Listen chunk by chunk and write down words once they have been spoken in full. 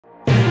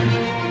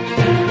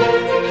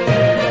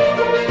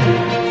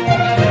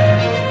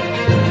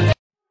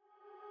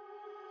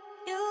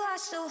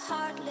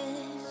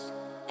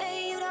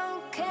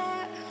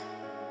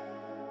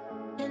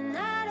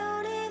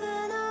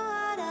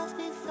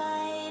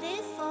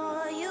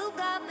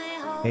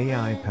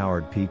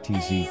AI-powered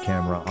PTZ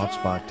camera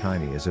OBSBOT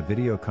Tiny is a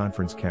video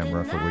conference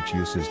camera for which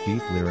uses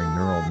deep learning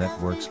neural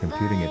networks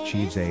computing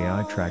achieves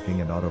AI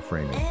tracking and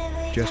auto-framing,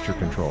 gesture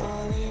control.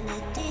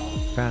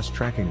 Fast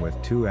tracking with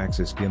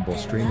 2-axis gimbal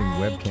streaming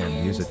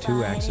webcam use a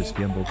 2-axis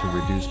gimbal to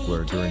reduce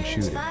blur during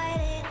shooting.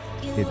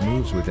 It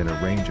moves within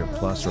a range of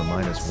plus or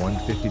minus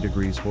 150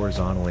 degrees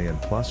horizontally and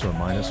plus or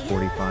minus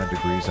 45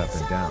 degrees up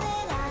and down,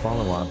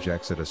 follow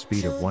objects at a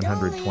speed of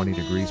 120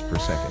 degrees per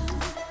second.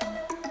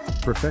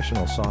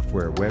 Professional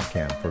software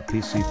webcam for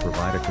PC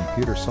provide a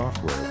computer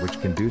software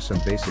which can do some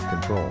basic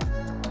control,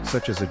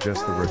 such as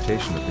adjust the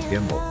rotation of the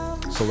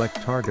gimbal, select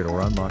target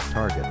or unlock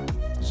target,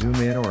 zoom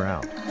in or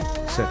out,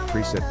 set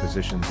preset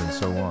positions and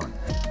so on.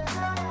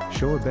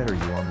 Show a better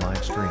you on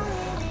live stream.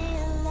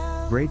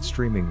 Great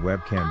streaming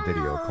webcam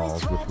video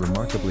calls with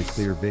remarkably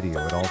clear video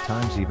at all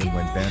times even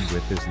when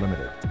bandwidth is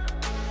limited.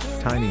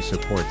 Tiny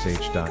supports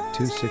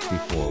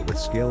H.264 with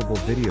scalable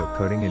video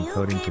coding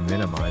encoding to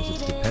minimize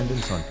its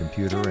dependence on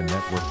computer and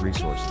network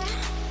resources.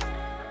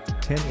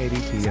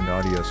 1080p and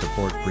audio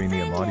support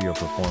premium audio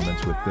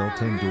performance with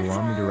built-in dual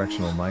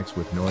omnidirectional mics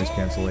with noise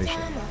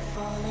cancellation.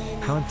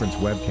 Conference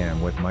webcam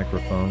with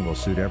microphone will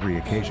suit every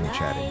occasion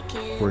chatting,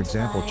 for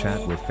example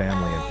chat with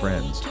family and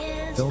friends,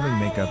 filming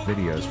makeup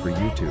videos for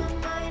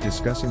YouTube,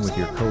 discussing with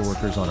your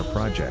coworkers on a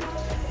project,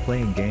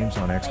 playing games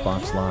on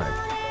Xbox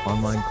Live,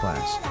 online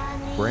class.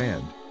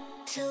 Brand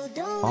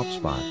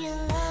OBSBOT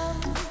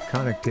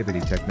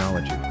Connectivity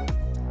technology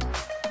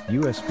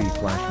USB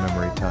flash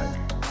memory type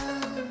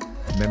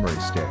Memory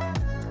stick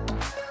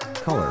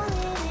Color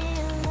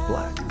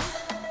Black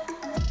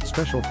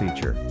Special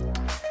feature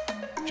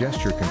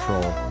Gesture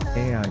control,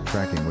 AI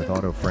tracking with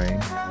auto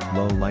frame,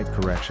 low light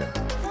correction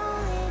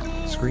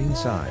Screen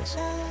size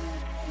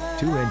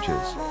 2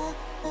 inches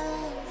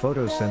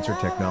Photo sensor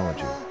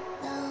technology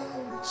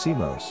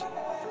CMOS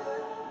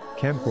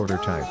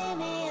Camcorder type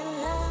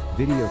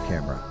Video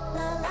camera.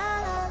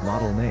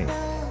 Model name.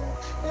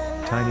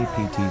 Tiny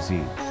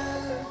PTZ.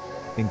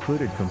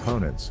 Included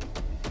components.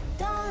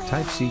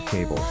 Type-C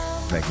cable,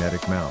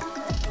 magnetic mount.